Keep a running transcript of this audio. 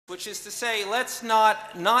which is to say, let's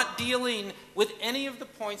not dealing with any of the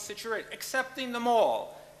points that you're at, accepting them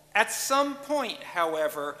all. At some point,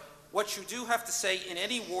 however, what you do have to say in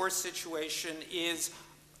any war situation is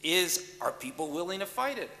are people willing to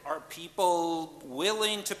fight it? Are people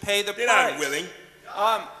willing to pay the price? They're not willing.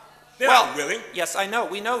 They're not willing. Yes, I know.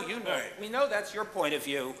 We know you know. Right. We know that's your point of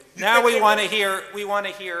view. Now we want to hear. We want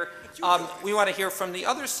to hear from the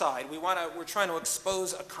other side. We're trying to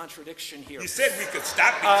expose a contradiction here. You said we could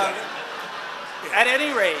stop each other. At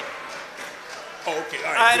any rate. Oh, okay.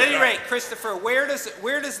 All right. At any rate, Christopher, where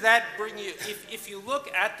does that bring you? If you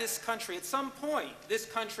look at this country, at some point, this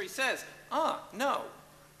country says, no,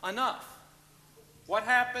 enough. What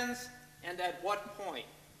happens, and at what point?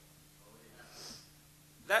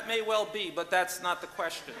 That may well be, but that's not the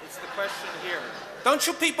question. It's the question here. Don't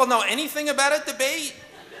you people know anything about a debate?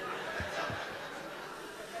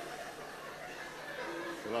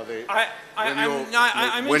 Well,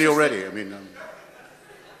 when you're ready, I mean.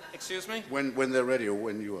 Excuse me? When they're ready, or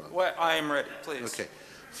when you are. Well, I am ready, please. Okay,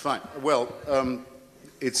 fine. Well,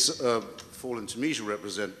 it's fallen to me to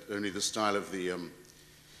represent only the style of the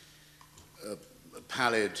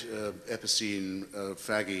pallid, epicene,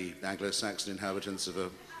 faggy Anglo-Saxon inhabitants of a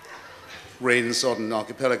rain-sodden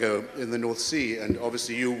archipelago in the North Sea, and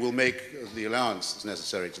obviously you will make the allowance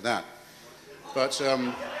necessary to that. But,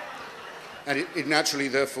 and it naturally,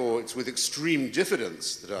 therefore, it's with extreme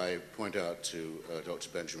diffidence that I point out to Dr.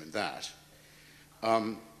 Benjamin that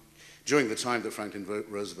during the time that Franklin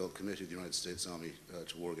Roosevelt committed the United States Army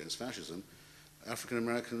to war against fascism, African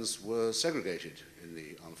Americans were segregated in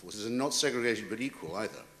the armed forces, and not segregated but equal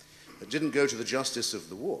either. It didn't go to the justice of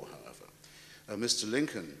the war, however. Mr.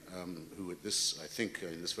 Lincoln, who at this, I think,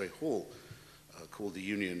 in this very hall, called the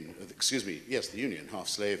Union, the Union, half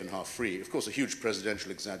slave and half free. Of course, a huge presidential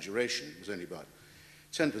exaggeration. It was only about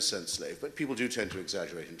 10% slave, but people do tend to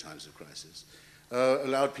exaggerate in times of crisis.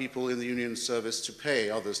 Allowed people in the Union service to pay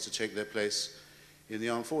others to take their place in the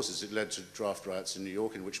armed forces. It led to draft riots in New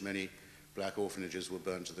York in which many black orphanages were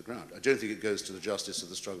burned to the ground. I don't think it goes to the justice of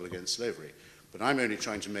the struggle against slavery, but I'm only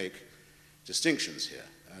trying to make distinctions here,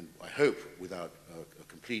 and I hope without a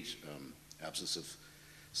complete absence of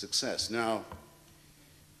success. Now,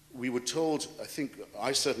 we were told, I think,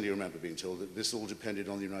 I certainly remember being told that this all depended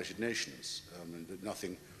on the United Nations, and that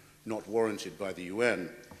nothing not warranted by the UN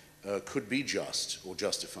could be just or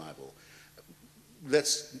justifiable.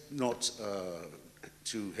 Let's not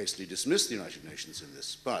too hastily dismiss the United Nations in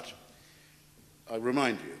this, but I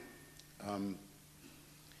remind you,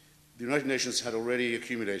 the United Nations had already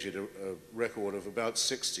accumulated a record of about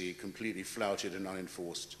 60 completely flouted and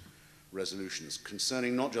unenforced resolutions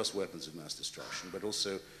concerning not just weapons of mass destruction, but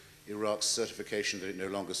also Iraq's certification that it no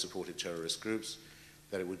longer supported terrorist groups,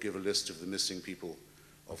 that it would give a list of the missing people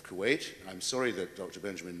of Kuwait. I'm sorry that Dr.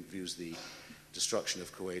 Benjamin views the destruction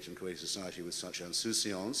of Kuwait and Kuwait society with such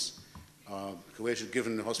insouciance. Kuwait had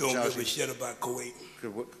given hospitality. Don't give a shit about Kuwait.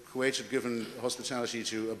 Kuwait had given hospitality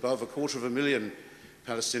to above 250,000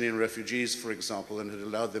 Palestinian refugees, for example, and had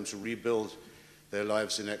allowed them to rebuild their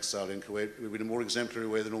lives in exile in Kuwait in a more exemplary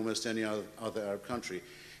way than almost any other Arab country.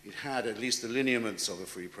 It had at least the lineaments of a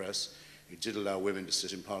free press. It did allow women to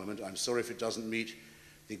sit in parliament. I'm sorry if it doesn't meet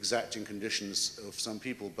the exacting conditions of some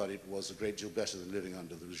people, but it was a great deal better than living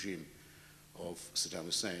under the regime of Saddam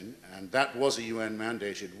Hussein. And that was a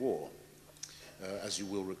UN-mandated war, as you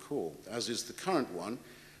will recall, as is the current one.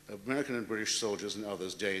 American and British soldiers and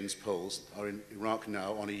others, Danes, Poles, are in Iraq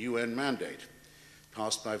now on a UN mandate,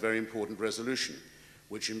 passed by a very important resolution,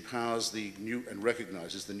 which empowers the new and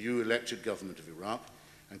recognizes the new elected government of Iraq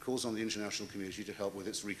and calls on the international community to help with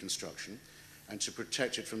its reconstruction and to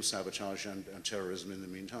protect it from sabotage and terrorism in the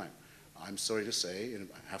meantime. I'm sorry to say, and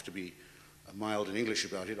I have to be mild in English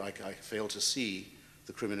about it, I fail to see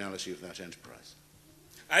the criminality of that enterprise.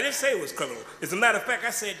 I didn't say it was criminal. As a matter of fact,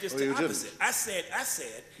 I said just the opposite. Didn't. I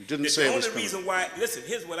said you didn't that say the it was only reason why, listen,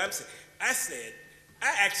 here's what I'm saying. I said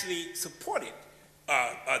I actually supported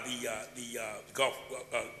the Gulf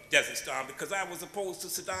Desert Storm because I was opposed to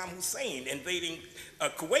Saddam Hussein invading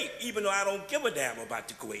Kuwait, even though I don't give a damn about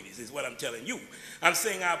the Kuwaitis, is what I'm telling you. I'm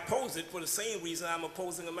saying I oppose it for the same reason I'm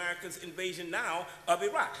opposing America's invasion now of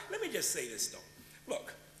Iraq. Let me just say this, though.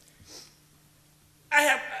 Look,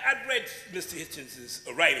 I've read Mr. Hitchens'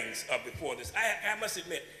 writings before this. I must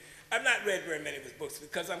admit, I've not read very many of his books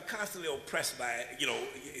because I'm constantly oppressed by,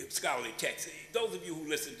 scholarly texts. Those of you who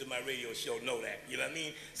listen to my radio show know that, you know what I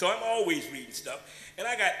mean? So I'm always reading stuff. And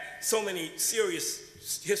I got so many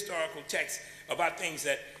serious historical texts about things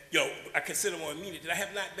that, I consider more immediate that I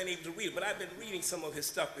have not been able to read. But I've been reading some of his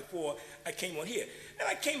stuff before I came on here. And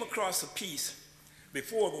I came across a piece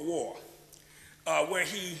before the war where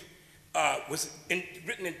he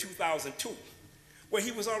written in 2002, where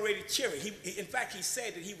he was already cheering. In fact, he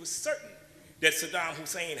said that he was certain that Saddam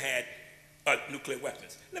Hussein had nuclear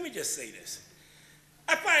weapons. Let me just say this.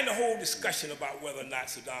 I find the whole discussion about whether or not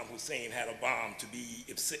Saddam Hussein had a bomb to be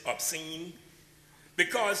obscene,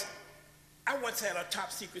 because I once had a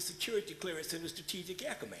top secret security clearance in the Strategic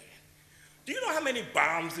Air Command. Do you know how many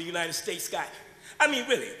bombs the United States got? I mean,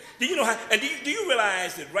 really, do you know how, and do you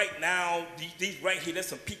realize that right now, these right here, there's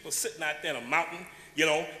some people sitting out there in a mountain, you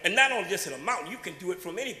know, and not only just in a mountain, you can do it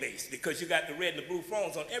from any base because you got the red and the blue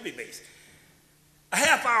phones on every base. A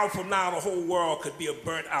half hour from now, the whole world could be a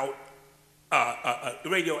burnt out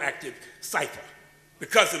radioactive cipher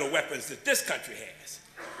because of the weapons that this country has.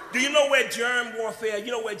 Do you know where germ warfare,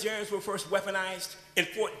 you know where germs were first weaponized? In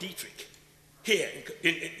Fort Detrick, here.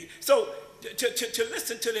 So to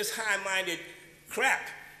listen to this high-minded crap,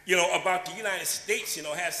 you know, about the United States, you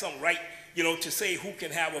know, has some right, you know, to say who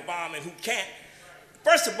can have a bomb and who can't.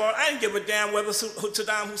 First of all, I didn't give a damn whether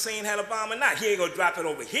Saddam Hussein had a bomb or not. He ain't gonna drop it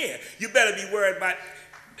over here. You better be worried about,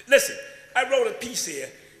 listen, I wrote a piece here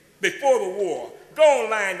before the war. Go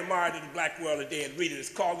online tomorrow to the Black World today and read it. It's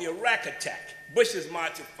called The Iraq Attack, Bush's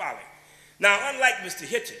March of Folly. Now, unlike Mr.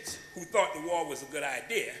 Hitchens, who thought the war was a good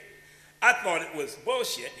idea, I thought it was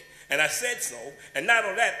bullshit, and I said so. And not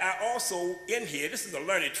only that, I also, in here, this is a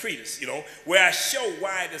learned treatise, you know, where I show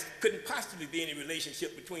why there couldn't possibly be any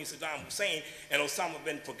relationship between Saddam Hussein and Osama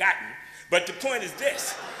bin Forgotten. But the point is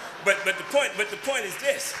this. The point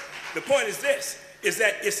is this, is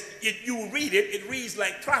that you read it, it reads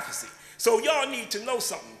like prophecy. So y'all need to know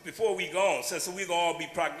something before we go on, since we're gonna all be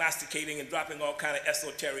prognosticating and dropping all kind of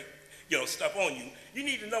esoteric, you know, stuff on you. You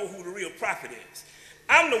need to know who the real prophet is.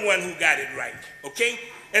 I'm the one who got it right, okay?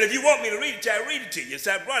 And if you want me to read it, I'll read it to you.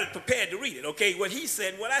 So I brought it prepared to read it, okay? What he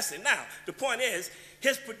said, what I said. Now, the point is,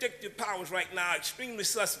 his predictive powers right now are extremely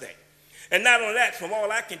suspect. And not only that, from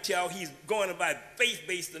all I can tell, he's going by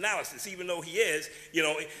faith-based analysis, even though he is, you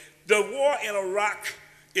know. The war in Iraq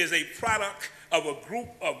is a product of a group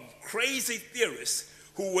of crazy theorists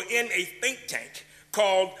who were in a think tank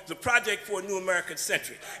called the Project for a New American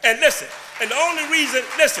Century. And listen, and the only reason,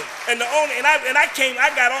 listen, and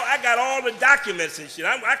I got all the documents and shit.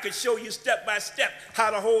 I could show you step by step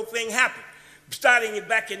how the whole thing happened, starting it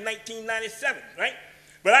back in 1997, right?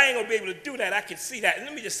 But I ain't gonna be able to do that. I can see that. And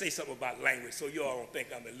let me just say something about language so you all don't think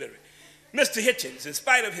I'm illiterate. Mr. Hitchens, in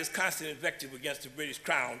spite of his constant invective against the British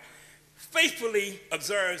Crown, faithfully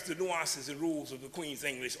observes the nuances and rules of the Queen's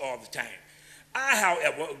English all the time. I,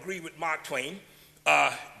 however, agree with Mark Twain,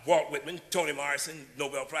 Walt Whitman, Toni Morrison,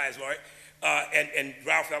 Nobel Prize laureate, and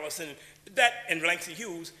Ralph Ellison, and Langston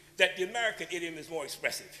Hughes, that the American idiom is more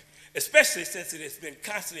expressive, especially since it has been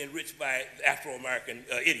constantly enriched by the Afro-American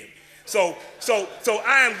idiom. So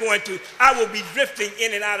I will be drifting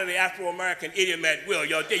in and out of the Afro-American idiom at will.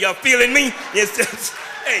 Y'all feeling me? Yes.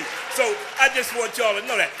 Hey, so I just want y'all to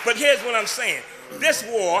know that. But here's what I'm saying. This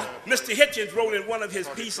war, Mr. Hitchens wrote in one of his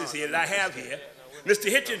pieces here that I have here,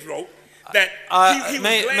 Mr. Hitchens wrote that he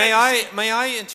was glad may I